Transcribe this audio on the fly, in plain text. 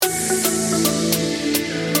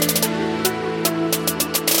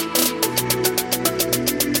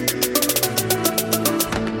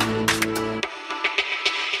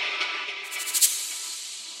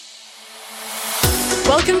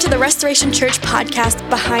Restoration Church podcast,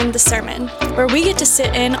 Behind the Sermon, where we get to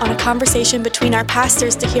sit in on a conversation between our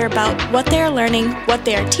pastors to hear about what they are learning, what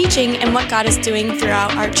they are teaching, and what God is doing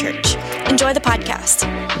throughout our church. Enjoy the podcast.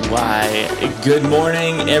 Why, good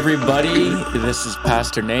morning, everybody. This is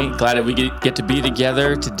Pastor Nate. Glad that we get to be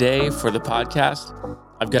together today for the podcast.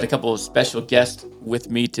 I've got a couple of special guests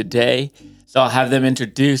with me today, so I'll have them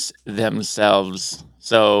introduce themselves.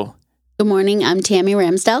 So, good morning. I'm Tammy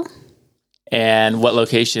Ramsdell. And what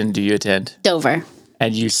location do you attend? Dover.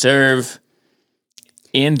 And you serve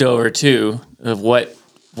in Dover too. What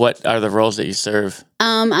are the roles that you serve?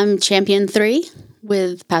 I'm Champion 3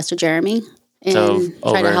 with Pastor Jeremy and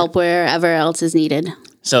try to help wherever else is needed.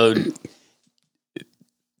 So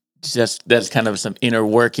that's kind of some inner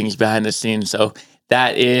workings behind the scenes. So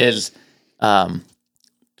that is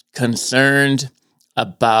concerned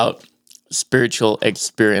about spiritual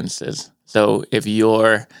experiences. So if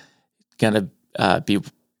you're going to be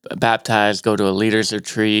baptized, go to a leaders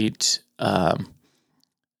retreat,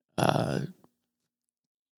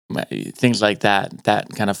 things like that, that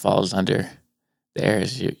kind of falls under the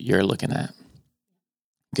areas you're looking at.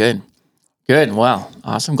 Good. Well,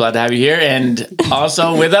 awesome. Glad to have you here. And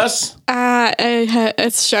also with us?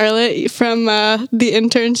 It's Charlotte from the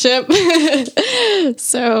internship.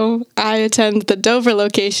 So I attend the Dover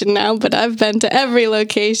location now, but I've been to every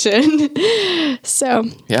location. So,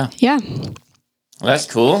 yeah. Well,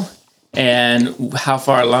 that's cool. And how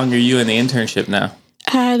far along are you in the internship now?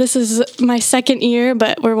 This is my second year,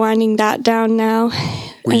 but we're winding that down now.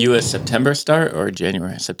 Were you a September start or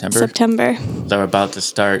January? September. So we're about to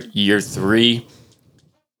start year 3.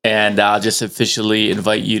 And I'll just officially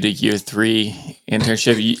invite you to year 3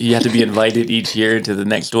 internship. You have to be invited each year to the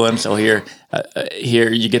next one. So here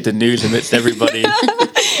you get the news amidst everybody.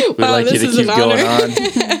 We'd like you to keep going on.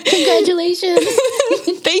 Congratulations.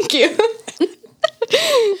 Thank you.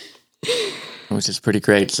 Which is pretty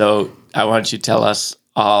great. So I want you to tell us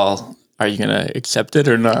all, are you going to accept it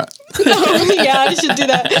or not? Yeah, I should do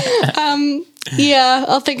that. Yeah,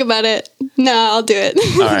 I'll think about it. No, I'll do it.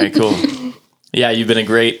 All right, cool. Yeah, you've been a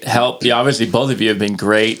great help. Yeah, obviously, both of you have been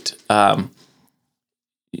great. Tabby,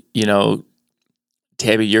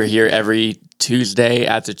 you're here every Tuesday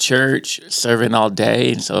at the church, serving all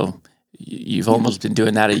day. So you've almost been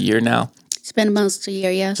doing that a year now. It's been almost a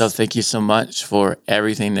year, yes. So thank you so much for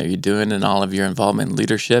everything that you're doing and all of your involvement in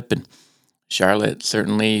leadership. And Charlotte,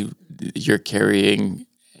 certainly you're carrying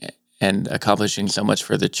and accomplishing so much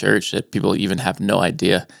for the church that people even have no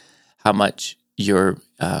idea how much you're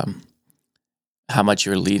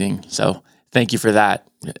leading. So thank you for that.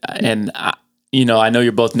 And I know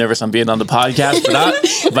you're both nervous on being on the podcast,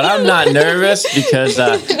 but I'm not nervous because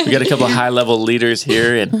we got a couple of high-level leaders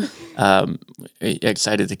here and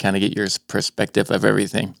excited to kind of get your perspective of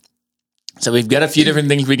everything. So we've got a few different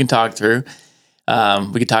things we can talk through.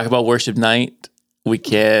 We can talk about worship night. We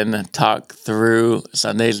can talk through the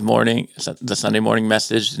Sunday morning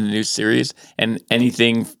message in the new series, and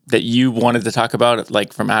anything that you wanted to talk about,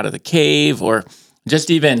 like from out of the cave, or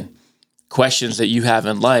just even questions that you have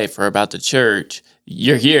in life or about the church.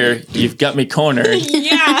 You're here. You've got me cornered.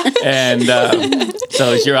 Yeah. And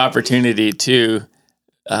so it's your opportunity too.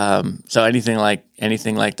 So anything like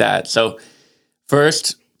that. So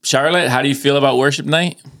first, Charlotte, how do you feel about worship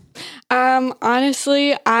night?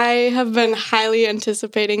 Honestly, I have been highly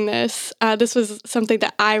anticipating this. This was something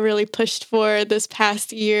that I really pushed for this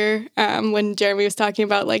past year. When Jeremy was talking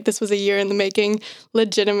about this was a year in the making,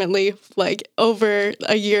 legitimately over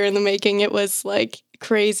a year in the making. It was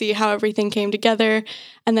crazy how everything came together.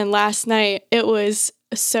 And then last night, it was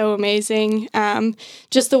so amazing.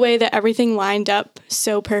 Just the way that everything lined up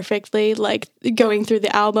so perfectly, going through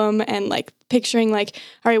the album and picturing all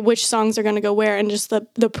right, which songs are going to go where, and just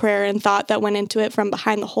the prayer and thought that went into it from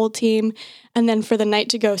behind the whole team. And then for the night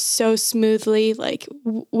to go so smoothly,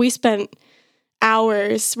 we spent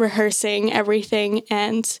hours rehearsing everything,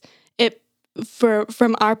 and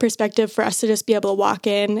from our perspective, for us to just be able to walk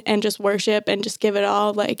in and just worship and just give it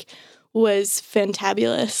all, was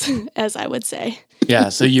fantabulous, as I would say. Yeah,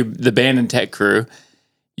 so the band and tech crew,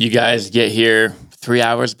 you guys get here 3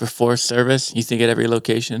 hours before service, you think, at every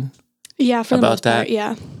location? Yeah, for the most part,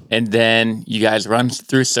 yeah. And then you guys run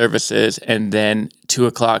through services, and then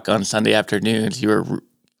 2:00 on Sunday afternoons, you were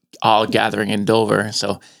all gathering in Dover.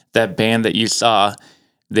 So that band that you saw,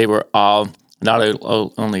 they were all not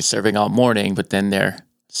only serving all morning, but then they're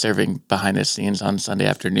serving behind the scenes on Sunday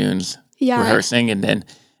afternoons, rehearsing. And then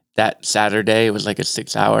that Saturday, it was a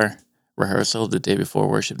 6-hour rehearsal the day before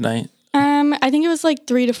worship night. I think it was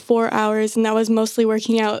 3 to 4 hours, and that was mostly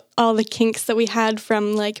working out all the kinks that we had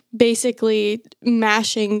from basically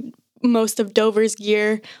mashing most of Dover's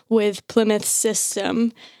gear with Plymouth's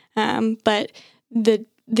system. But the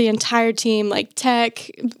entire team, like tech,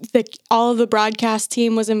 all of the broadcast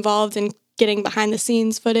team was involved in getting behind the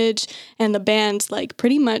scenes footage, and the band like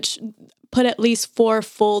pretty much put at least 4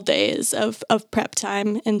 full days of prep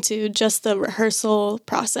time into just the rehearsal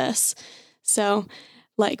process. So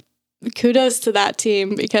like kudos to that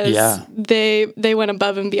team because they went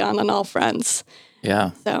above and beyond on all fronts.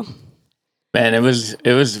 Yeah. So man, it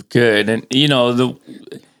was good. And you know,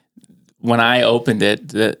 when I opened it,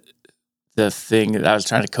 the thing that I was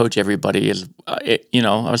trying to coach everybody is, I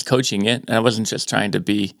was coaching it, and I wasn't just trying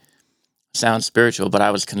to sound spiritual, but I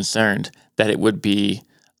was concerned that it would be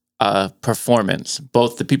a performance.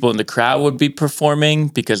 Both the people in the crowd would be performing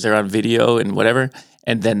because they're on video and whatever,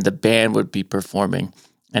 and then the band would be performing.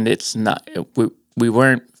 And it's not,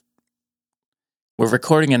 we're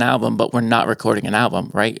recording an album, but we're not recording an album,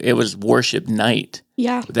 right? It was worship night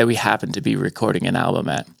that we happened to be recording an album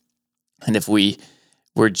at. And if we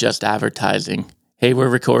were just advertising, hey, we're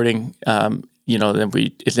recording, then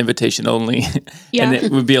it's invitation only. And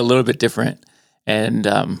it would be a little bit different. And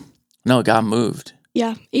no, God moved.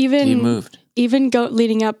 Yeah. He moved. Even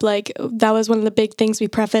leading up, like that was one of the big things we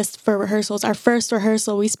prefaced for rehearsals. Our first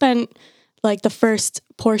rehearsal, we spent like the first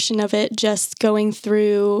portion of it just going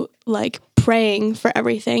through like praying for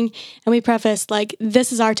everything. And we prefaced like,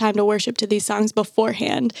 this is our time to worship to these songs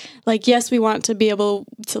beforehand. Like, yes, we want to be able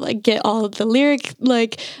to like get all of the lyric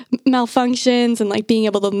like malfunctions and like being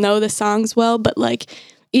able to know the songs well. But like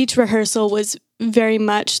each rehearsal was very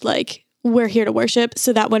much like, we're here to worship,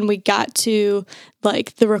 so that when we got to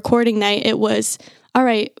like the recording night, it was, all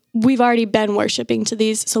right, we've already been worshiping to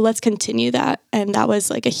these, so let's continue that. And that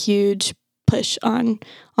was like a huge push on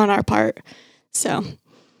our part. So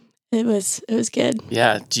it was good.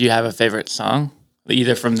 Yeah. Do you have a favorite song,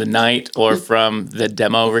 either from the night or from the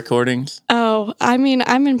demo recordings? Oh, I mean,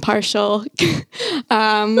 I'm impartial. Let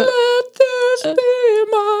this be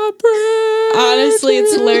my prayer. Honestly,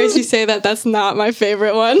 it's hilarious you say that. That's not my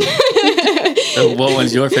favorite one. So what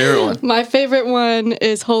one's your favorite one? My favorite one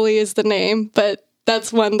is Holy is the Name, but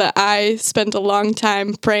that's one that I spent a long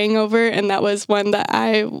time praying over, and that was one that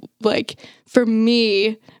I, like, for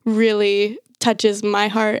me, really touches my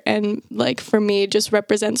heart, and, like, for me, just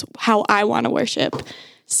represents how I want to worship.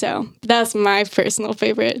 So that's my personal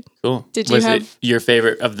favorite. Cool. Was it your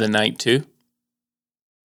favorite of the night, too?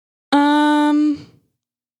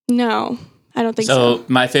 No. I don't think so. So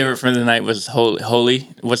my favorite from the night was Holy.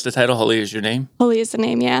 What's the title? Holy is your name? Holy is the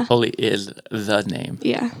name, yeah. Holy is the name.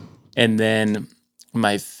 Yeah. And then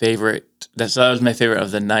my favorite, that was my favorite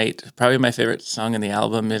of the night. Probably my favorite song in the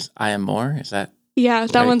album is I Am More. Is that? Yeah,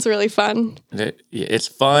 that one's really fun. It's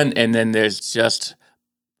fun. And then there's just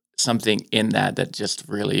something in that just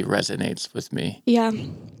really resonates with me. Yeah.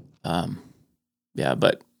 Yeah,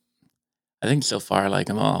 but I think so far I like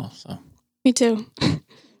them all. So. Me too.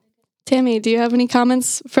 Tammy, do you have any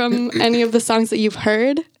comments from any of the songs that you've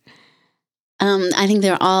heard? I think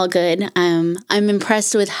they're all good. I'm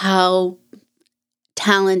impressed with how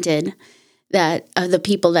talented that the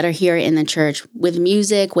people that are here in the church with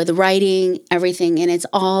music, with writing, everything, and it's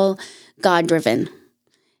all God-driven.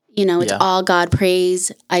 It's all God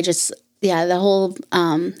praise. The whole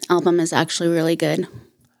album is actually really good.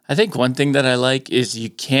 I think one thing that I like is you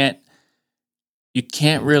can't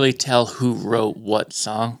really tell who wrote what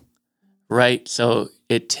song. Right, so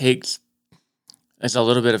it's a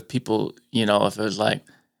little bit of people, if it was like,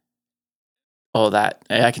 oh,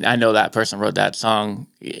 I know that person wrote that song,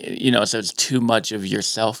 so it's too much of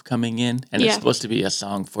yourself coming in, and it's supposed to be a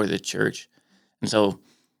song for the church, and so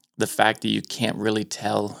the fact that you can't really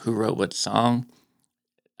tell who wrote what song,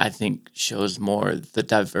 I think shows more the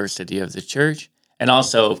diversity of the church, and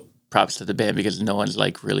also props to the band because no one's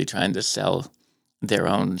like really trying to sell their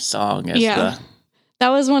own song as That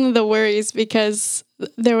was one of the worries because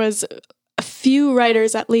there was a few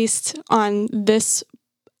writers, at least on this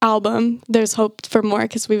album. There's hope for more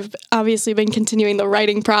because we've obviously been continuing the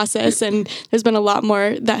writing process, and there's been a lot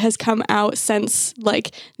more that has come out since like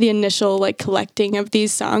the initial like collecting of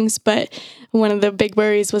these songs. But one of the big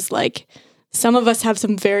worries was like, some of us have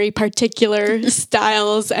some very particular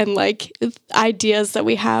styles and like ideas that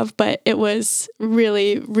we have, but it was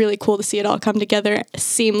really, really cool to see it all come together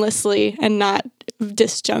seamlessly and not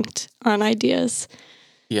disjunct on ideas.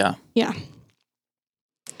 Yeah. Yeah.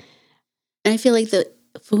 And I feel like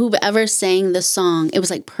whoever sang the song, it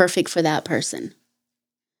was like perfect for that person.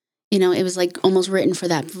 It was like almost written for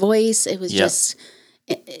that voice. It was just,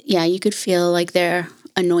 you could feel like their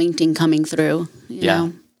anointing coming through, you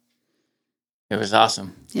know? It was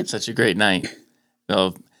awesome. Yep. Such a great night.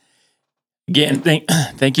 So Again,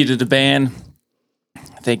 thank you to the band.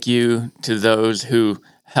 Thank you to those who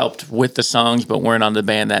helped with the songs but weren't on the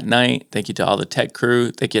band that night. Thank you to all the tech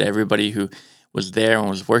crew. Thank you to everybody who was there and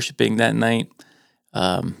was worshiping that night.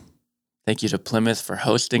 Thank you to Plymouth for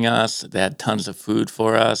hosting us. They had tons of food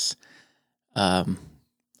for us. Yeah,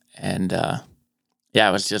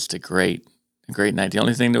 it was just a great night. The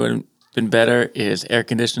only thing that would have been better is air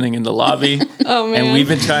conditioning in the lobby. Oh, man. And we've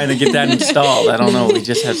been trying to get that installed. I don't know. We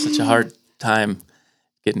just had such a hard time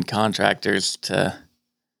getting contractors to.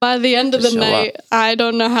 By the end of the night, up. I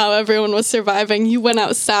don't know how everyone was surviving. You went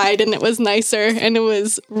outside and it was nicer and it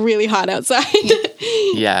was really hot outside.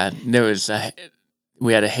 Yeah,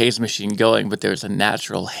 we had a haze machine going, but there was a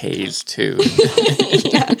natural haze too.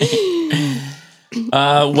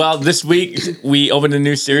 Well, this week we opened a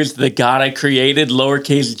new series, The God I Created,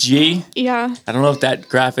 lowercase g. Yeah. I don't know if that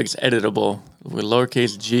graphic's editable. With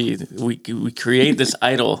lowercase g, we create this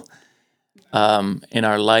idol in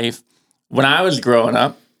our life. When I was growing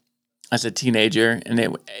up as a teenager,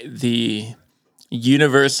 and the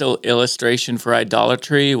universal illustration for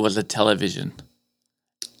idolatry was a television,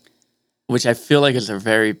 which I feel like is a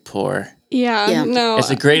very poor. Yeah. No. It's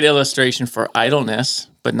a great illustration for idleness,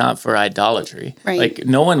 but not for idolatry. Right. Like,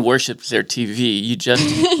 no one worships their TV. You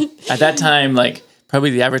just, at that time, like, probably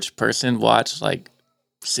the average person watched like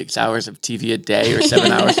 6 hours of TV a day or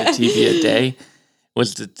 7 hours of TV a day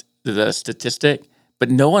was the statistic, but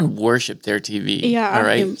no one worshipped their TV. Yeah. All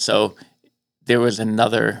right. So there's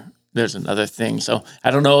another thing. So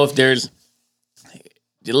I don't know if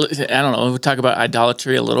we'll talk about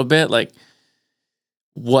idolatry a little bit. Like,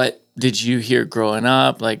 what did you hear growing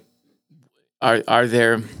up? Like, are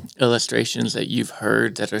there illustrations that you've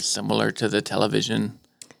heard that are similar to the television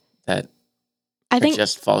that I think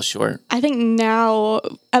just fall short? I think now,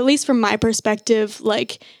 at least from my perspective,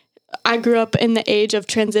 like, I grew up in the age of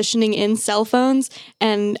transitioning in cell phones,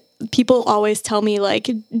 and people always tell me, like,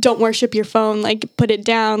 don't worship your phone, like, put it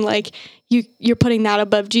down, like, you're putting that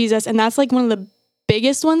above Jesus. And that's like one of the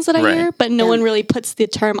biggest ones that I hear, but no one really puts the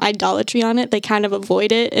term idolatry on it. They kind of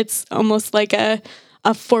avoid it. It's almost like a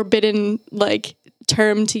forbidden, like,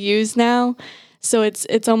 term to use now. So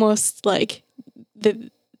it's almost like the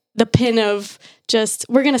pin of just,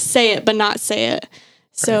 we're going to say it, but not say it.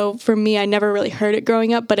 So for me, I never really heard it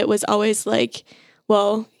growing up, but it was always like,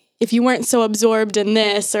 well, if you weren't so absorbed in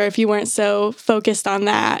this, or if you weren't so focused on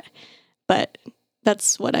that, but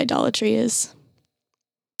that's what idolatry is.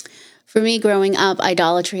 For me, growing up,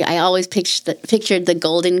 idolatry, I always pictured the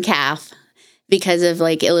golden calf because of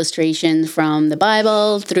like illustrations from the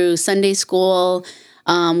Bible through Sunday school.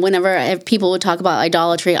 Whenever people would talk about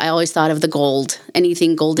idolatry, I always thought of the gold,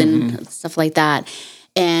 anything golden, stuff like that.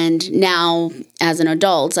 And now, as an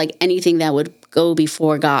adult, it's like anything that would go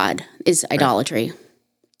before God is idolatry.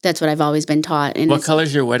 That's what I've always been taught. And what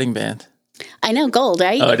color's your wedding band? I know, gold,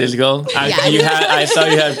 right? Oh, it is gold? Yeah. I saw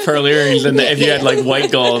you had pearl earrings, and if you had like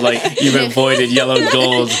white gold, like you've avoided yellow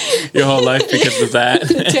gold your whole life because of that.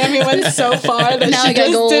 Tammy went so far that now she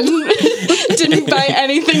just didn't buy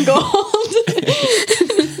anything gold.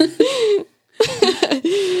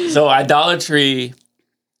 So idolatry,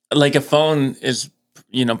 like a phone is,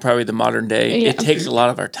 probably the modern day. Yeah. It takes a lot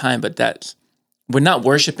of our time, but we're not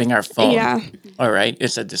worshiping our phone. Yeah. All right.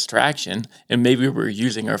 It's a distraction. And maybe we're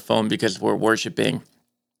using our phone because we're worshiping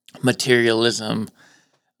materialism.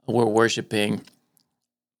 We're worshiping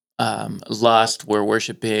lust. We're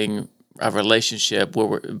worshiping a relationship.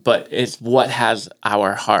 But it's what has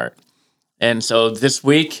our heart. And so this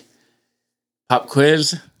week, pop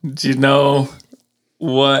quiz. Do you know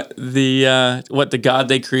what the God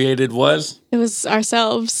they created was? It was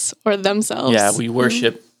ourselves or themselves. Yeah, we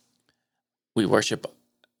worship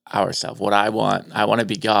ourselves. What I want to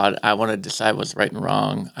be God. I want to decide what's right and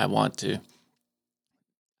wrong. I want to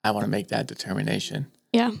make that determination.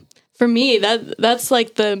 Yeah. For me, that's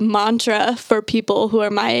like the mantra for people who are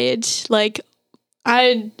my age. Like,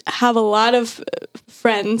 I have a lot of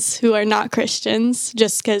friends who are not Christians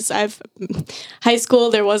just because high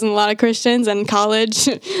school, there wasn't a lot of Christians, and college,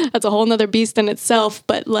 that's a whole nother beast in itself.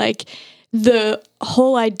 But like, the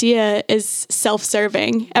whole idea is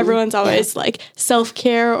self-serving. Everyone's always like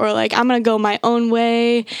self-care, or like, I'm going to go my own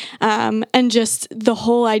way. And just the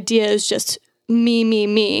whole idea is just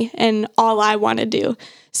me, and all I want to do.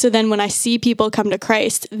 So then when I see people come to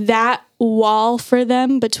Christ, that wall for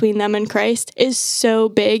them between them and Christ is so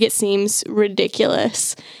big, it seems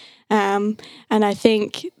ridiculous. And I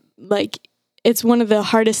think like it's one of the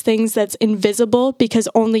hardest things that's invisible because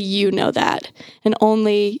only you know that. And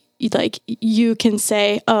only like you can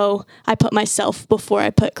say, oh, I put myself before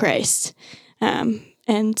I put Christ. And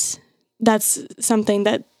that's something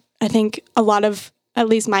that I think a lot of, at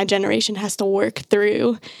least my generation, has to work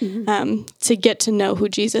through to get to know who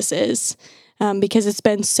Jesus is, because it's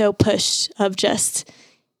been so pushed of just,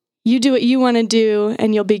 you do what you want to do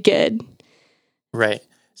and you'll be good. Right.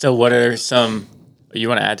 So what are some, you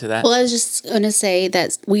want to add to that? Well, I was just going to say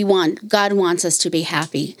that God wants us to be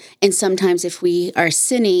happy. And sometimes if we are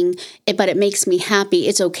sinning, but it makes me happy,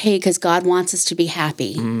 it's okay because God wants us to be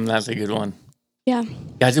happy. That's a good one. Yeah.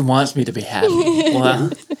 God wants me to be happy. Wow.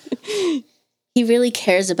 He really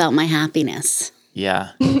cares about my happiness.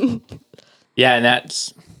 Yeah. Yeah, and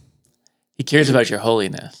he cares about your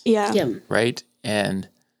holiness. Yeah. Yeah. Right? And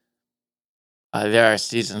there are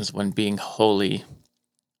seasons when being holy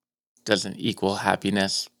doesn't equal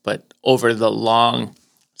happiness, but over the long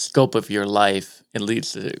scope of your life, it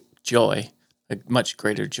leads to joy, a much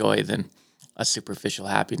greater joy than a superficial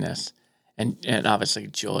happiness. And obviously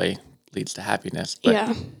joy leads to happiness.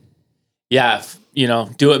 But yeah,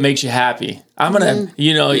 do what makes you happy. I'm going to,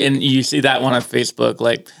 and you see that one on Facebook,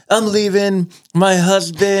 like, I'm leaving my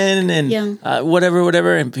husband and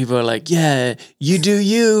whatever. And people are like, yeah, you do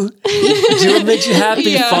you. Do what makes you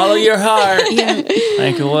happy. Yeah. Follow your heart. Yeah.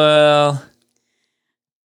 Like, well.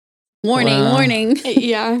 Warning.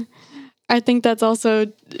 Yeah. I think that's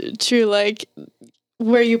also true. Like,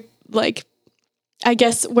 where you, I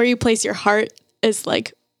guess where you place your heart is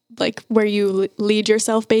like where you lead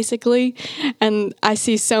yourself, basically. And I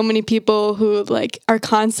see so many people who are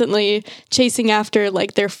constantly chasing after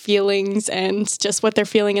their feelings and just what they're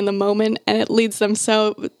feeling in the moment, and it leads them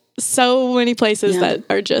so many places that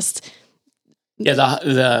are just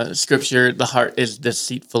the scripture, the heart is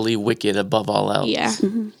deceitfully wicked above all else. Yeah.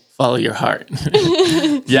 Mm-hmm. Follow your heart.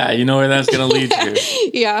 Yeah, you know where that's going to lead to.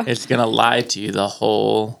 Yeah. It's going to lie to you the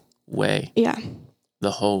whole way. Yeah.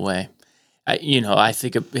 The whole way. I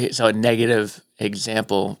think a negative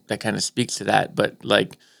example that kind of speaks to that, but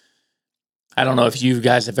I don't know if you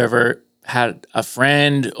guys have ever had a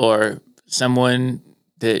friend or someone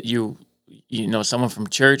that someone from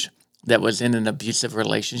church that was in an abusive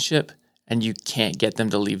relationship and you can't get them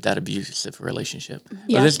to leave that abusive relationship.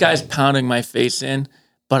 Yeah. Well, this guy's pounding my face in,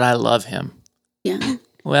 but I love him. Yeah.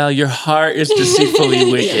 Well, your heart is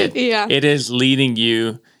deceitfully wicked. Yeah. It is leading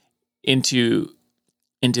you into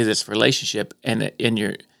this relationship, and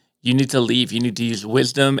you need to leave. You need to use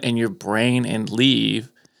wisdom and your brain and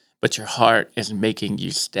leave, but your heart is making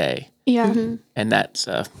you stay. Yeah. Mm-hmm. And that's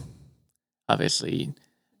obviously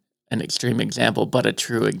an extreme example, but a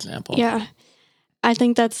true example. Yeah. I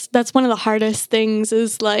think that's one of the hardest things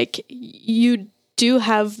is you do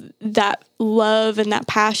have that love and that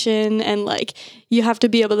passion, and you have to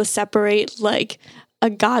be able to separate a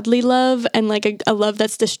godly love and a love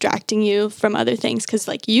that's distracting you from other things, because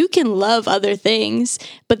you can love other things,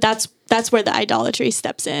 but that's where the idolatry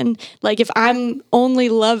steps in. If I'm only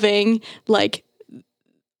loving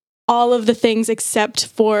all of the things except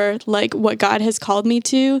for what God has called me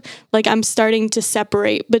to, I'm starting to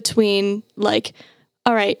separate between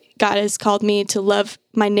all right, God has called me to love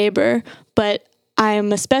my neighbor, but I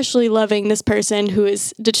am especially loving this person who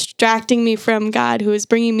is distracting me from God, who is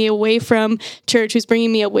bringing me away from church, who's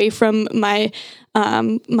bringing me away from my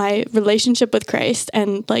my relationship with Christ.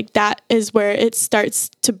 And that is where it starts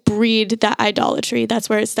to breed that idolatry. That's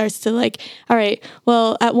where it starts to all right,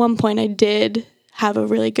 well, at one point I did have a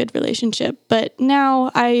really good relationship, but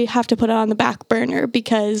now I have to put it on the back burner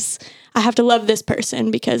because I have to love this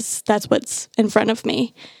person because that's what's in front of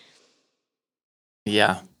me.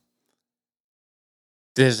 Yeah.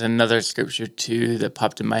 There's another scripture too that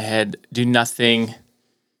popped in my head. Do nothing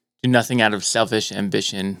out of selfish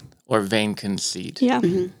ambition or vain conceit. Yeah.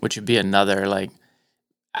 Mm-hmm. Which would be another Adam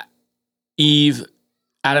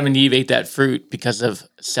and Eve ate that fruit because of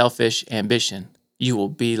selfish ambition. You will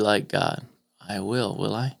be like God. I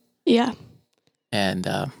will I? Yeah. And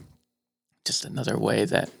just another way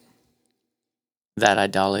that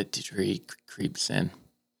idolatry creeps in.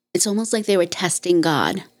 It's almost like they were testing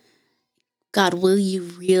God. God, will you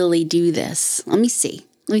really do this? Let me see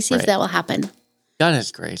right. If that will happen. God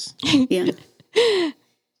has grace. Yeah.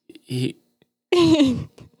 He's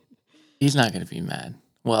not going to be mad.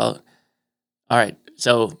 Well, all right.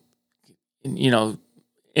 So,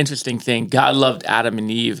 interesting thing. God loved Adam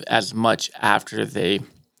and Eve as much after they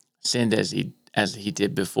sinned as he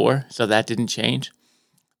did before. So that didn't change.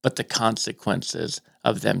 But the consequences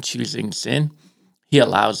of them choosing sin, he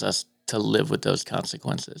allows us to live with those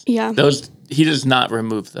consequences. Yeah. He does not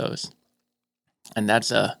remove those. And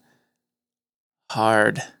that's a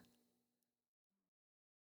hard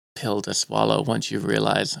pill to swallow once you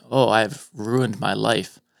realize, I've ruined my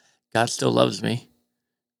life. God still loves me,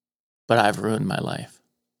 but I've ruined my life.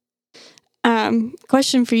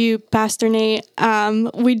 Question for you, Pastor Nate.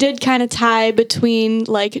 We did kind of tie between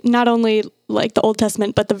like not only like the Old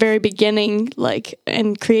Testament, but the very beginning, like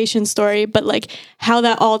and creation story, but like how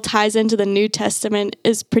that all ties into the New Testament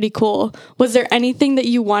is pretty cool. Was there anything that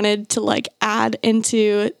you wanted to like add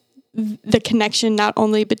into the connection, not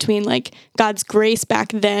only between like God's grace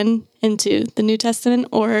back then into the New Testament,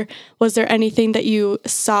 or was there anything that you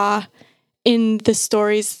saw in the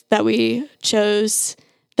stories that we chose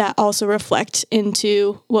that also reflect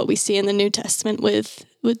into what we see in the New Testament with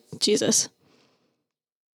Jesus?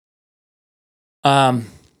 Well,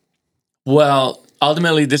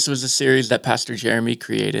 ultimately, this was a series that Pastor Jeremy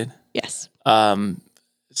created. Yes.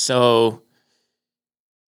 So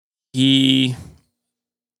he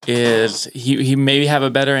maybe have a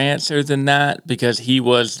better answer than that, because he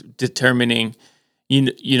was determining,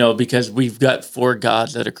 you know, because we've got 4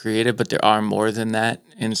 gods that are created, but there are more than that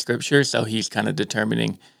in Scripture. So he's kind of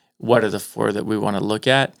determining what are the 4 that we want to look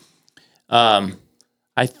at. I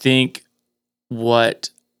think what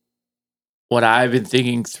I've been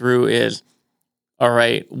thinking through is, all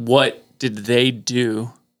right, what did they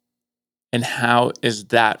do, and how does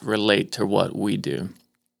that relate to what we do?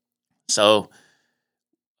 So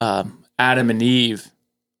Adam and Eve,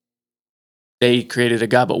 they created a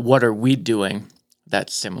God, but what are we doing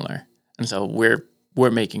that's similar? And so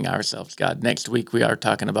we're making ourselves God. Next week we are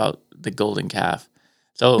talking about the golden calf.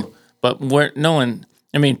 So, but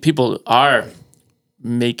people are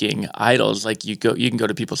making idols. Like you can go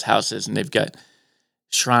to people's houses and they've got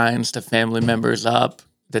shrines to family members up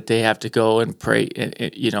that they have to go and pray,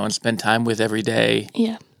 and spend time with every day.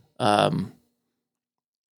 Yeah.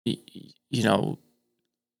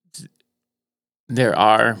 There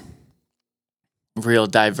are real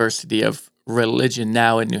diversity of religion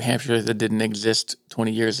now in New Hampshire that didn't exist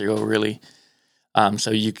 20 years ago, really.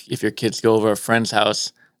 So if your kids go over a friend's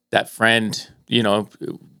house, that friend, it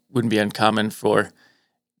wouldn't be uncommon for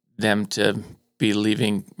them to be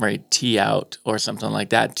leaving tea out or something like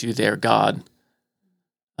that to their God.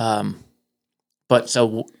 But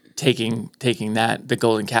so taking that, the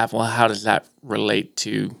golden calf, well, how does that relate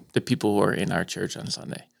to the people who are in our church on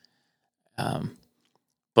Sunday?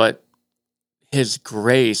 But his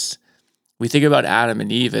grace, we think about Adam and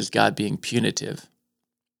Eve as God being punitive.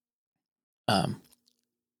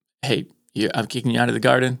 Hey, I'm kicking you out of the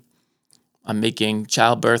garden. I'm making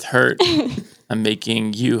childbirth hurt. I'm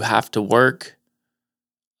making you have to work.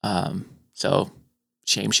 So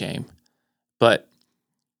shame.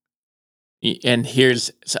 And here's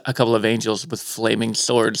a couple of angels with flaming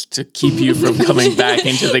swords to keep you from coming back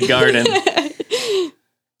into the garden.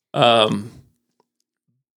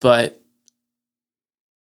 But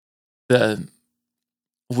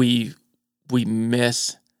we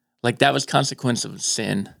miss, like, that was consequence of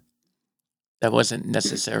sin. That wasn't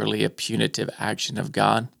necessarily a punitive action of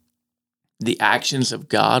God. The actions of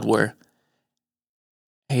God were,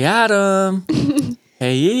 hey, Adam,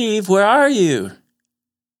 hey, Eve, where are you?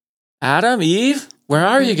 Adam, Eve, where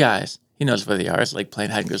are you guys? He knows where they are. It's like playing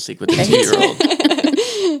hide and go seek with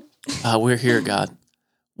a 2-year-old. We're here, God.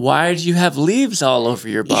 Why do you have leaves all over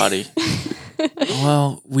your body?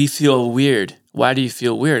 Well, we feel weird. Why do you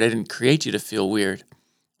feel weird? I didn't create you to feel weird.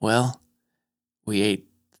 Well, we ate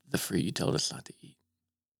the fruit you told us not to eat.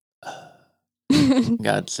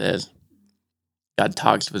 God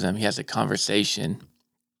talks with them. He has a conversation.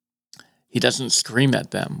 He doesn't scream at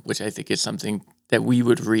them, which I think is something that we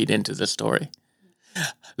would read into the story.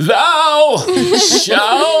 Thou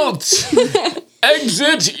shalt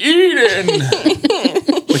exit Eden.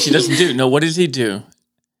 Which he doesn't do. No, what does he do?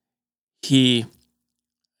 And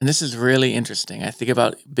this is really interesting. I think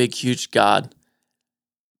about big, huge God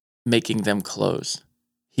making them clothes.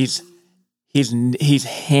 He's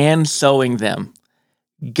hand sewing them.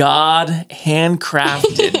 God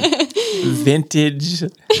handcrafted vintage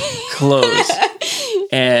clothes,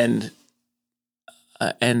 and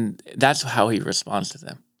that's how he responds to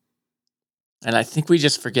them. And I think we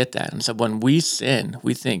just forget that. And so when we sin,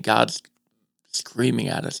 we think God's screaming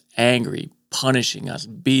at us, angry, punishing us,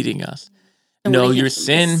 beating us. No, your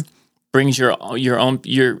sin brings your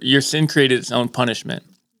sin created its own punishment.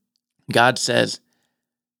 God says,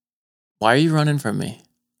 why are you running from me?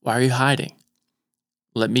 Why are you hiding?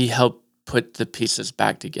 Let me help put the pieces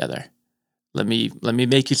back together. Let me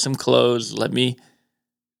make you some clothes. Let me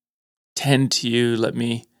tend to you.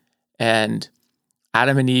 And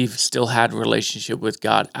Adam and Eve still had a relationship with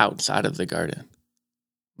God outside of the garden,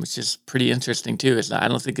 which is pretty interesting too. I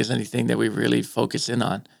don't think there's anything that we really focus in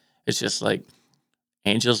on. It's just like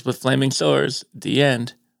angels with flaming swords, the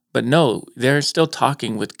end. But no, they're still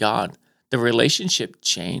talking with God. The relationship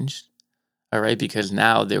changed. all right, because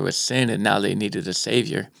now there was sin and now they needed a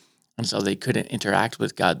savior. And so they couldn't interact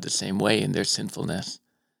with God the same way in their sinfulness.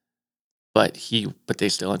 But they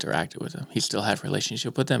still interacted with him. He still had a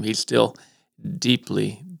relationship with them. He still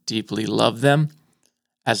deeply, deeply loved them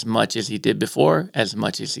as much as he did before, as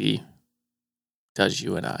much as he does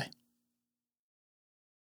you and I.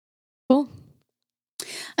 Cool.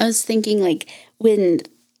 I was thinking, like, when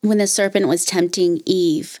the serpent was tempting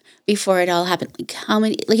Eve before it all happened, like, how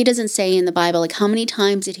many, like, it doesn't say in the Bible, like, how many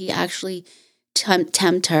times did he actually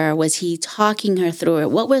tempt her? Was he talking her through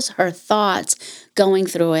it? What was her thoughts going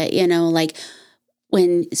through it? Like,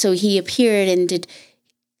 so he appeared and did,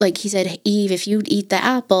 like, he said, Eve, if you eat the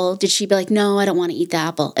apple, did she be like, no, I don't want to eat the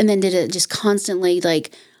apple? And then did it just constantly,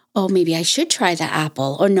 like, oh, maybe I should try the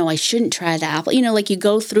apple, or no, I shouldn't try the apple. Like, you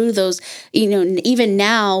go through those, even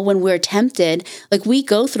now when we're tempted, like, we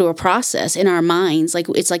go through a process in our minds. Like,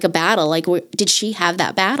 it's like a battle. Like, did she have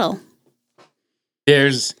that battle?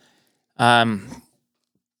 There's, the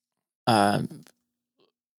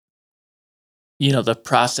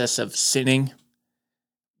process of sinning,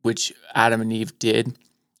 which Adam and Eve did.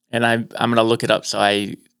 And I'm going to look it up so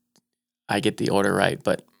I get the order right.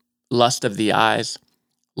 But lust of the eyes,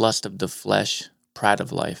 lust of the flesh, pride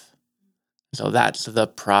of life. So that's the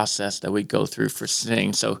process that we go through for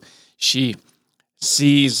sinning. So she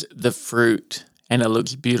sees the fruit and it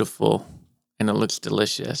looks beautiful and it looks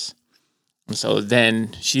delicious. And so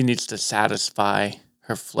then she needs to satisfy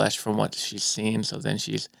her flesh from what she's seen. So then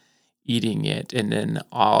she's eating it. And then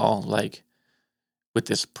all like with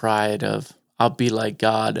this pride of, I'll be like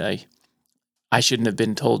God. I shouldn't have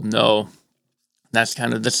been told no. That's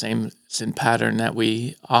kind of the same sin pattern that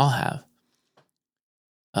we all have.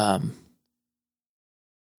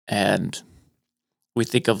 And we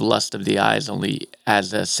think of lust of the eyes only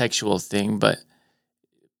as a sexual thing, but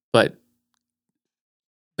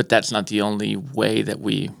that's not the only way that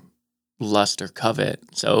we lust or covet.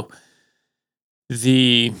 So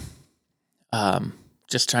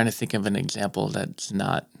just trying to think of an example that's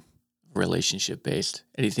not relationship based.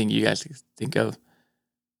 Anything you guys think of?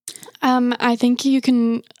 I think you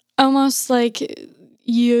can almost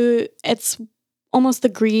it's almost the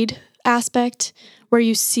greed aspect where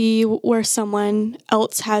you see where someone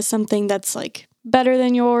else has something that's like better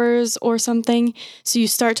than yours or something. So you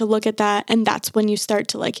start to look at that, and that's when you start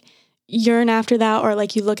to like yearn after that, or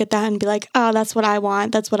like you look at that and be like, oh, that's what I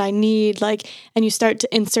want, that's what I need, like, and you start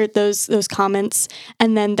to insert those comments,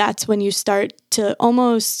 and then that's when you start to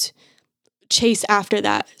almost chase after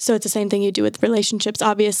that. So it's the same thing you do with relationships,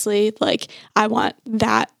 obviously. Like, I want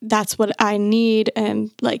that, that's what I need,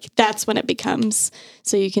 and like that's when it becomes.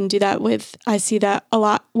 So you can do that with, I see that a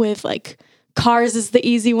lot with like cars is the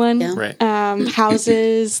easy one. Yeah. Right.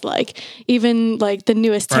 Houses, like even like the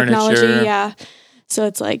newest technology. Furniture. Yeah. So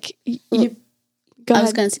it's like you go I ahead.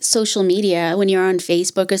 was going to say social media. When you're on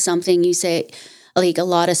Facebook or something, you say, like, a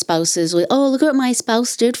lot of spouses will, oh, look what my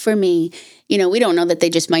spouse did for me. We don't know that they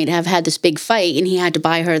just might have had this big fight and he had to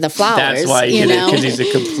buy her the flowers. That's why he did it, because he's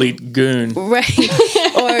a complete goon. Right.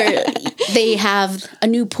 Or they have a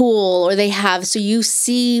new pool, or so you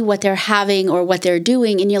see what they're having or what they're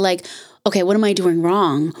doing, and you're like, okay, what am I doing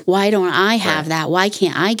wrong? Why don't I have that? Why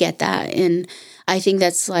can't I get that? And I think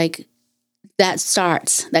that's like, that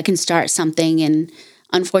can start something. And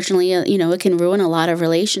unfortunately, it can ruin a lot of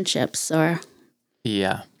relationships, or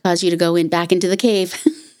cause you to go back into the cave.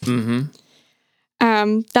 Mm-hmm.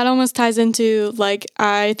 That almost ties into, like,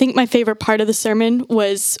 I think my favorite part of the sermon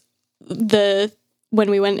was when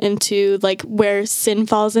we went into like where sin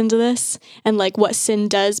falls into this, and like what sin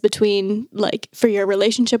does between, like, for your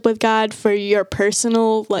relationship with God, for your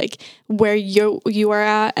personal, like where you are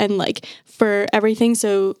at, and like for everything.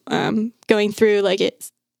 So going through, like,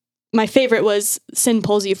 my favorite was sin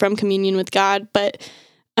pulls you from communion with God, but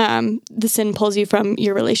the sin pulls you from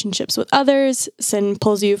your relationships with others. Sin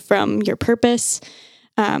pulls you from your purpose.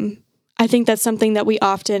 I think that's something that we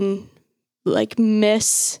often like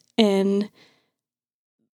miss in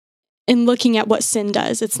looking at what sin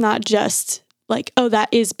does. It's not just like, oh, that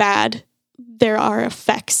is bad. There are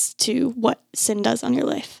effects to what sin does on your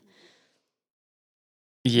life.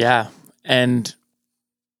 Yeah. And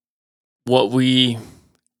what we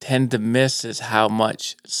tend to miss is how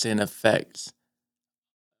much sin affects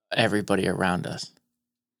everybody around us.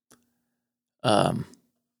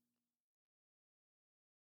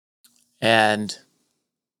 And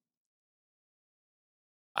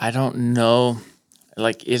I don't know,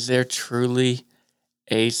 like, is there truly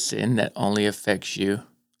a sin that only affects you?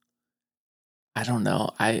 I don't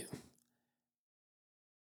know.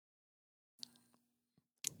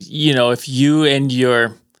 If you and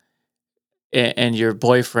and your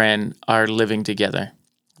boyfriend are living together.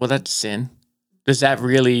 Well, that's sin. Does that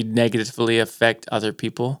really negatively affect other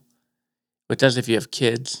people? It does if you have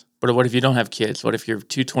kids. But what if you don't have kids? What if you're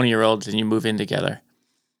two 20-year-olds and you move in together?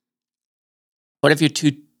 What if you're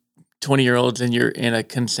two 20-year-olds and you're in a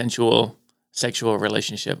consensual sexual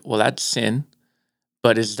relationship? Well, that's sin.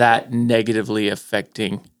 But is that negatively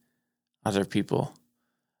affecting other people?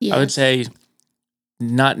 Yes. I would say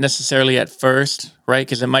not necessarily at first, right?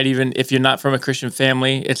 Because it might even, if you're not from a Christian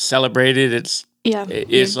family, it's celebrated. It's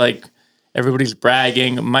like everybody's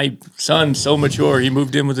bragging. My son's so mature. He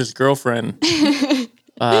moved in with his girlfriend.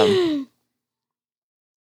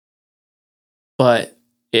 But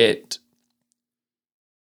if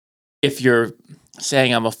you're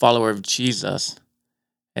saying I'm a follower of Jesus,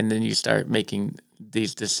 and then you start making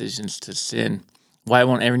these decisions to sin, why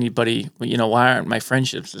won't anybody, why aren't my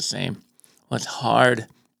friendships the same? Well, it's hard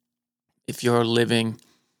if you're living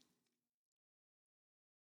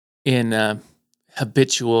in a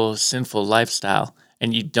habitual sinful lifestyle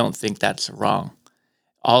and you don't think that's wrong.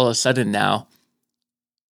 All of a sudden now,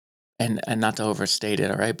 and not to overstate it,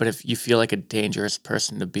 all right, but if you feel like a dangerous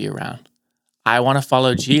person to be around, I want to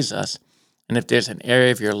follow Jesus. And if there's an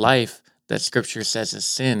area of your life that Scripture says is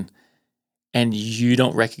sin and you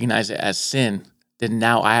don't recognize it as sin, then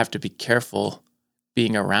now I have to be careful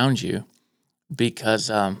being around you because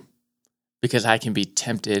I can be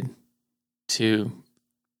tempted to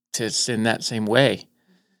sin that same way.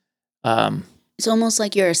 It's almost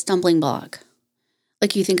like you're a stumbling block.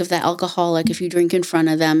 Like you think of that alcoholic, if you drink in front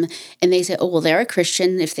of them and they say, oh, well, they're a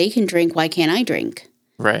Christian. If they can drink, why can't I drink?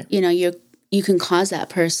 Right. You can cause that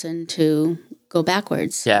person to go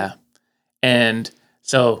backwards. Yeah. And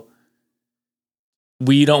so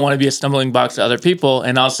we don't want to be a stumbling block to other people.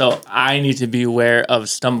 And also I need to be aware of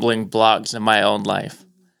stumbling blocks in my own life.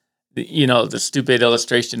 The stupid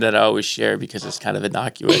illustration that I always share because it's kind of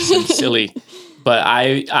innocuous and silly. But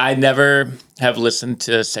I never have listened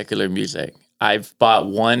to secular music. I've bought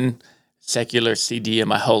one secular CD in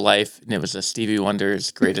my whole life, and it was a Stevie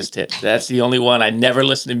Wonder's Greatest Hit. That's the only one. I never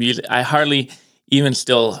listen to music. I hardly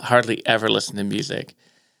ever listen to music.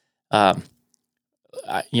 I'm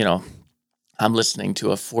listening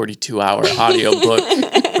to a 42-hour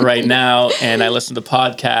audiobook right now, and I listen to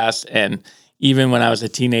podcasts. And even when I was a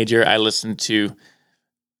teenager, I listened to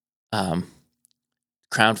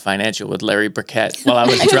Crown Financial with Larry Burkett while I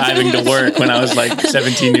was driving to work when I was like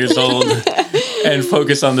 17 years old and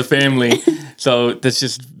focus on the family. So that's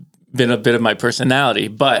just been a bit of my personality.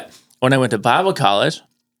 But when I went to Bible college,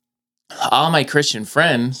 all my Christian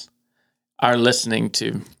friends are listening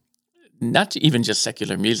to not even just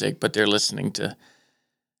secular music, but they're listening to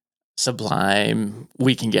Sublime,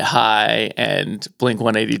 We Can Get High, and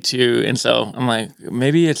Blink-182. And so I'm like,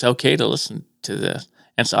 maybe it's okay to listen to this.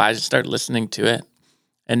 And so I just started listening to it.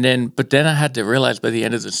 But then I had to realize by the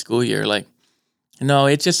end of the school year, like, no,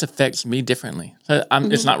 it just affects me differently. So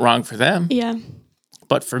it's not wrong for them. Yeah.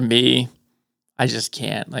 But for me, I just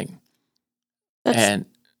can't.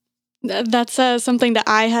 That's something that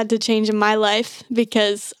I had to change in my life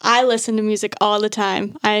because I listen to music all the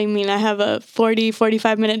time. I mean, I have a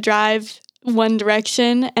 45-minute drive one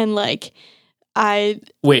direction, and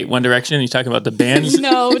Wait, One Direction? You talking about the bands?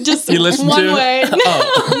 No, just you listen one to? way.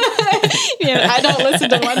 I don't listen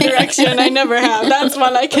to One Direction. I never have. That's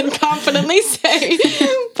one I can confidently say.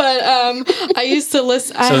 But I used to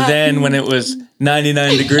listen. Then when it was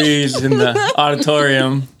 99 degrees in the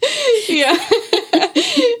auditorium. Yeah.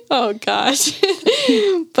 Oh, gosh.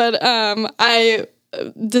 But I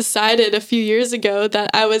decided a few years ago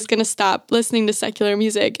that I was going to stop listening to secular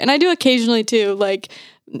music. And I do occasionally too.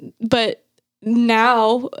 But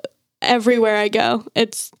now everywhere I go,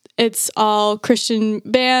 it's all Christian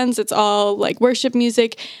bands, it's all worship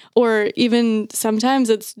music, or even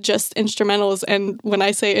sometimes it's just instrumentals. And when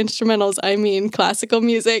I say instrumentals, I mean classical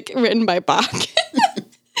music written by Bach.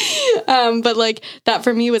 But that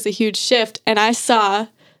for me was a huge shift, and I saw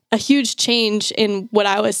a huge change in what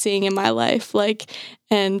I was seeing in my life.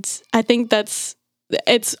 And I think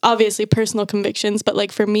it's obviously personal convictions,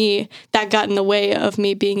 but for me, that got in the way of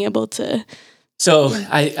me being able to. So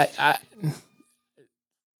I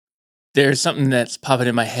there's something that's popping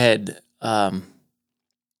in my head that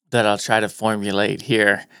I'll try to formulate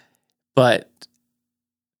here. But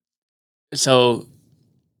so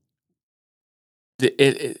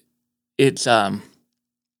it's and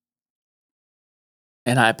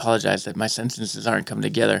I apologize that my sentences aren't coming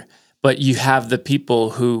together. But you have the people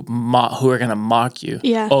who are going to mock you.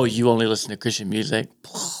 Yeah. Oh, you only listen to Christian music,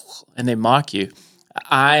 and they mock you.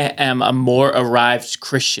 I am a more arrived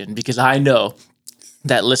Christian because I know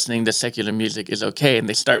that listening to secular music is okay, and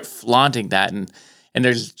they start flaunting that, and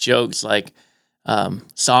there's jokes like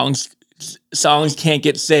songs can't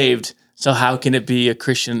get saved, so how can it be a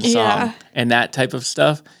Christian song? Yeah. And that type of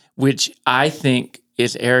stuff, which I think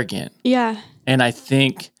is arrogant. Yeah. And I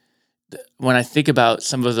think when I think about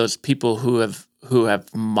some of those people who have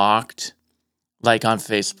mocked, like on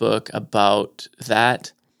Facebook, about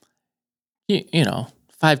that, you know,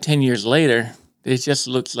 5-10 years later, it just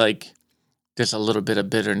looks like there's a little bit of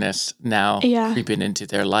bitterness now creeping into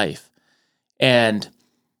their life. And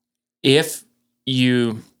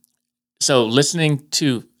so listening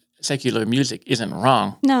to secular music isn't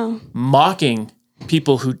wrong. No. Mocking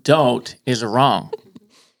people who don't is wrong.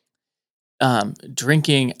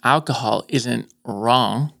 Drinking alcohol isn't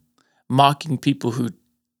wrong. Mocking people who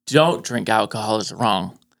don't drink alcohol is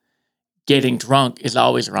wrong. Getting drunk is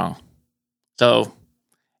always wrong. So,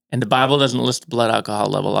 and the Bible doesn't list blood alcohol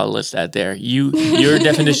level. I'll list that there. Your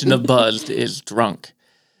definition of buzzed is drunk.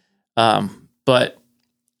 But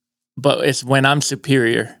it's when I'm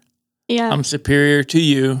superior. Yeah. I'm superior to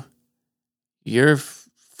you. You're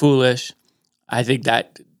foolish. I think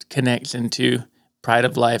that connects into pride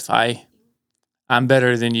of life. I'm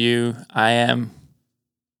better than you. I am.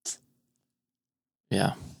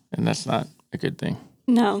 Yeah. And that's not a good thing.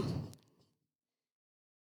 No.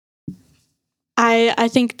 I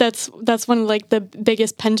think that's one of like the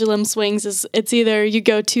biggest pendulum swings is it's either you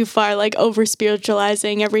go too far, like over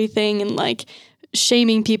spiritualizing everything and like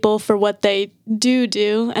shaming people for what they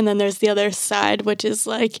do, and then there's the other side, which is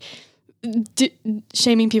like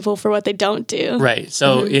shaming people for what they don't do. Right.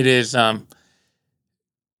 So it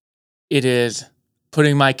is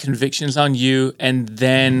putting my convictions on you, and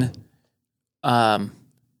then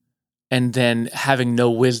having no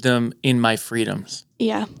wisdom in my freedoms.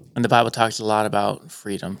 Yeah. And the Bible talks a lot about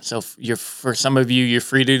freedom. So for some of you, you're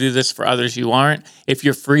free to do this. For others, you aren't. If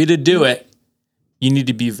you're free to do it, you need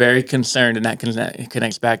to be very concerned, and that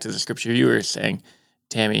connects back to the scripture you were saying,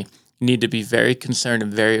 Tammy. You need to be very concerned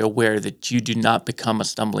and very aware that you do not become a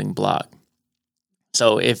stumbling block.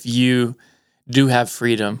 So if you do have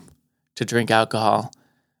freedom to drink alcohol,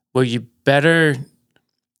 well, you better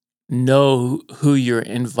know who you're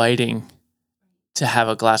inviting to have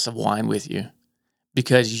a glass of wine with you,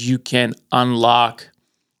 because you can unlock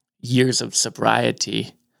years of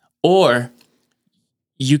sobriety, or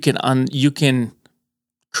you could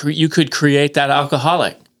create that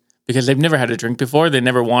alcoholic because they've never had a drink before, they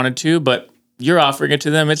never wanted to, but you're offering it to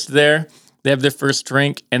them. It's there. They have their first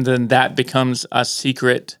drink, and then that becomes a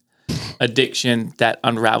secret addiction that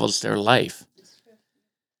unravels their life.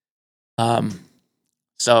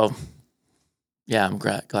 So, yeah, I'm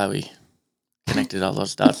glad we connected all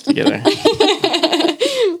those dots together.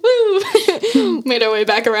 Woo! Made our way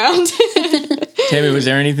back around. Tammy, was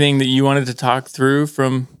there anything that you wanted to talk through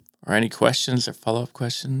or any questions or follow-up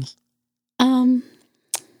questions?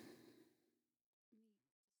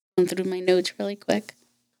 Going through my notes really quick.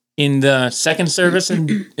 In the second service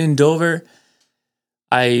in Dover,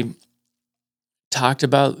 I talked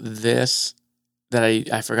about this that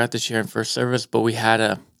I forgot to share in first service, but we had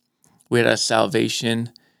a salvation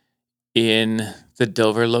in the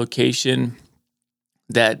Dover location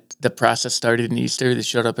that the process started in Easter. They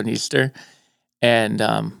showed up in Easter, and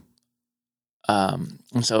so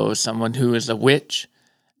it was someone who is a witch,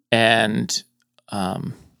 and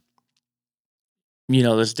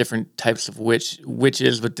there's different types of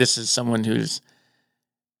witches, but this is someone who's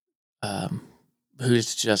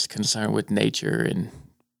just concerned with nature and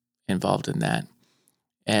involved in that,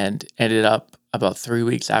 and ended up about 3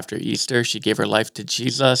 weeks after Easter, she gave her life to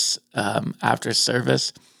Jesus after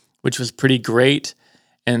service, which was pretty great.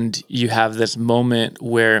 And you have this moment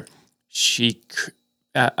where she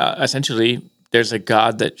essentially, there's a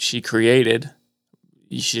God that she created.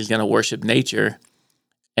 She's going to worship nature,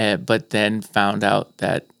 but then found out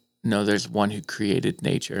that, no, there's one who created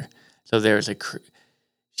nature. So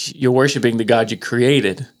you're worshiping the God you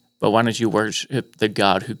created, but why don't you worship the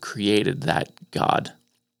God who created that God?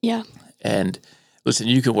 Yeah. And listen,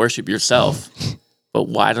 you can worship yourself, but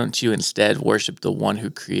why don't you instead worship the one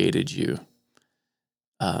who created you?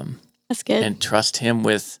 That's good. And trust him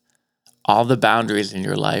with all the boundaries in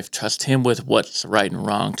your life. Trust him with what's right and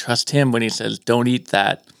wrong. Trust him when he says, don't eat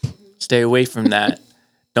that. Stay away from that.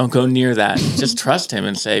 Don't go near that. Just trust him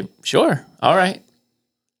and say, sure, all right.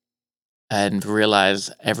 And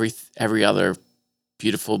realize every other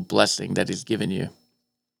beautiful blessing that he's given you.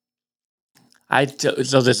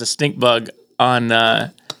 So there's a stink bug on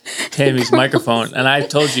Tammy's microphone, and I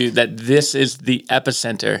told you that this office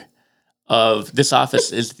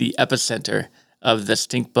is the epicenter of the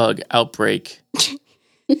stink bug outbreak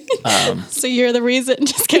So you're the reason.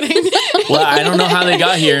 Just kidding. Well, I don't know how they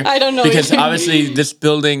got here. I don't know because either. obviously this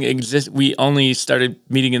building exists. We only started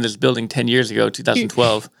meeting in this building 10 years ago,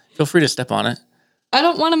 2012. Feel free to step on it. I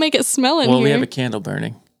don't want to make it smell in Well, here. we have a candle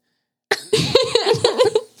burning.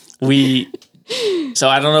 So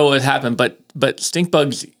I don't know what happened, but stink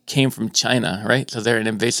bugs came from China, right? So they're an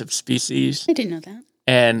invasive species. I didn't know that.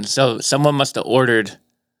 And so someone must have ordered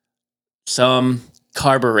some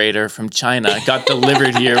carburetor from China, got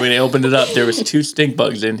delivered here. When they opened it up, there was 2 stink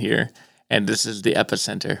bugs in here. And this is the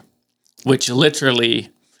epicenter, which literally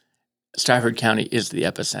Stratford County is the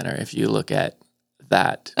epicenter if you look at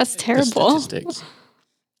that. That's terrible. Statistics.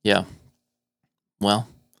 Yeah. Well,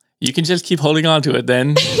 you can just keep holding on to it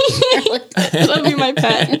then. That'll be my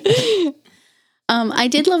pet. I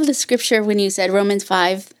did love the scripture when you said Romans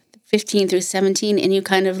 5:15 through 17, and you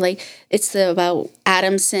kind of like, it's about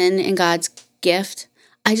Adam's sin and God's gift.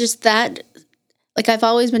 I've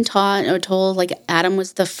always been taught or told, like, Adam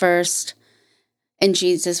was the first and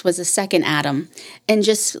Jesus was the second Adam. And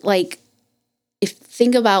just like,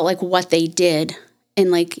 think about like what they did,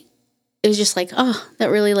 and like, it was just like, oh,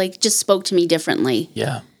 that really like just spoke to me differently.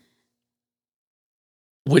 Yeah.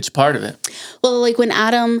 Which part of it? Well, like when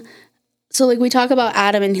Adam, so like we talk about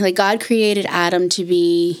Adam, and like God created Adam to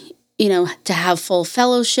be, to have full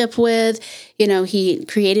fellowship with, he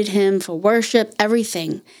created him for worship,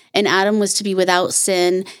 everything. And Adam was to be without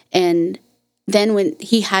sin. And then when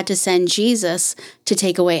he had to send Jesus to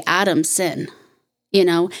take away Adam's sin,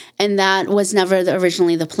 and that was never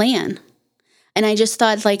originally the plan. And I just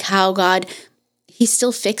thought like how God, he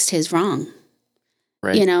still fixed his wrong,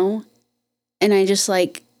 Right. And I just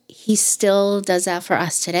like, he still does that for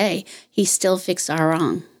us today. He still fixed our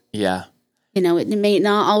wrong. Yeah. It may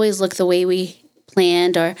not always look the way we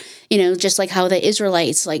planned, or, just like how the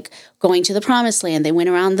Israelites, like going to the promised land, they went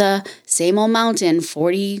around the same old mountain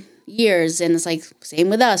 40 years. And it's like, same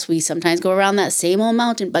with us. We sometimes go around that same old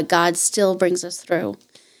mountain, but God still brings us through.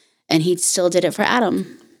 And he still did it for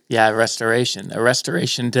Adam. Yeah, a restoration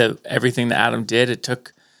to everything that Adam did. It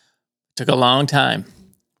took a long time,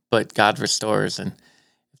 but God restores. And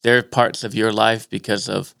if there are parts of your life because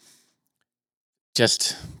of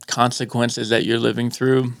just consequences that you're living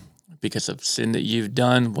through, because of sin that you've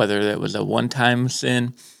done, whether that was a one-time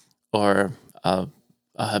sin or a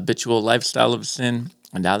habitual lifestyle of sin,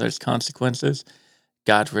 and now there's consequences,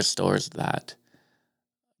 God restores that.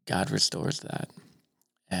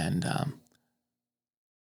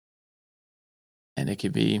 And it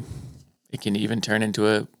can even turn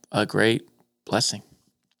into a great blessing.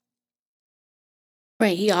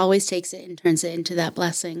 Right. He always takes it and turns it into that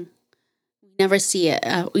blessing. We never see it.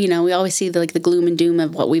 We always see the gloom and doom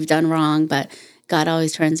of what we've done wrong, but God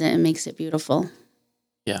always turns it and makes it beautiful.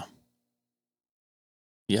 Yeah.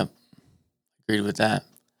 Yep. Agreed with that.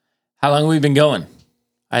 How long have we been going?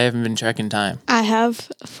 I haven't been tracking time. I have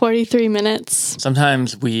 43 minutes.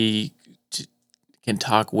 Sometimes we can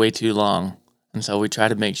talk way too long, and so we try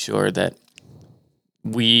to make sure that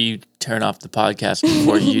we turn off the podcast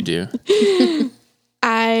before you do.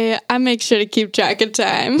 I make sure to keep track of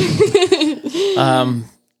time.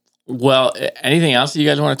 Well, anything else that you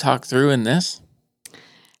guys want to talk through in this?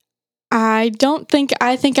 I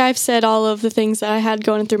think I've said all of the things that I had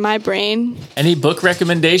going through my brain. Any book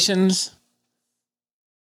recommendations?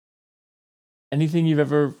 Anything you've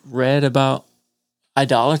ever read about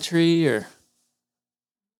idolatry or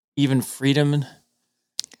even freedom?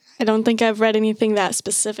 I don't think I've read anything that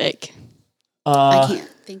specific. I can't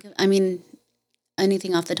think of,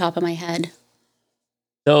 anything off the top of my head.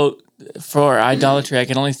 So for idolatry, I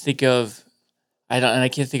can only think of, I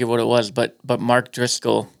can't think of what it was, but Mark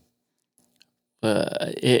Driscoll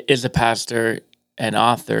is a pastor and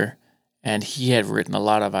author, and he had written a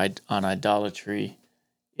lot on idolatry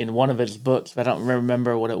in one of his books, but I don't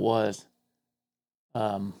remember what it was.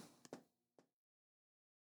 Well,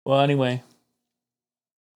 anyway,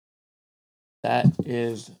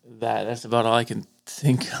 that's about all I can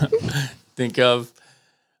think of.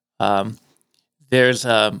 There's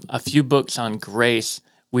a few books on grace.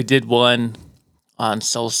 We did one on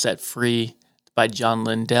Soul Set Free by John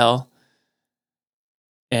Lindell,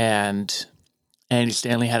 and Andy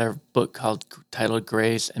Stanley had a book titled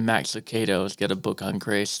Grace, and Max Lucado's got a book on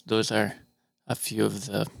grace. Those are a few of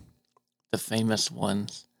the famous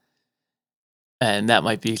ones, and that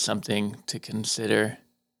might be something to consider.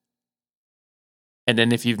 And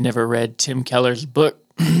then if you've never read Tim Keller's book,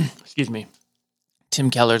 Tim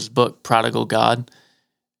Keller's book, Prodigal God,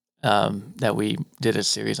 that we did a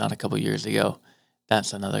series on a couple years ago,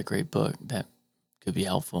 that's another great book that could be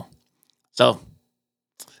helpful. So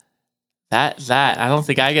I don't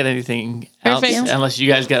think I got anything else Perfect. unless you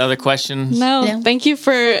guys got other questions. No, Yeah. thank you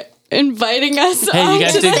for inviting us. Hey, you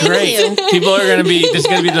guys did Thank great. you. People are going to be, this is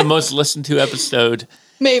going to be the most listened to episode,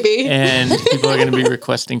 Maybe. and people are going to be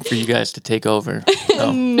requesting for you guys to take over.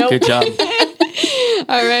 So, Nope. good job.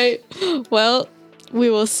 All right. Well, we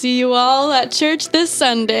will see you all at church this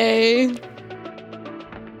Sunday.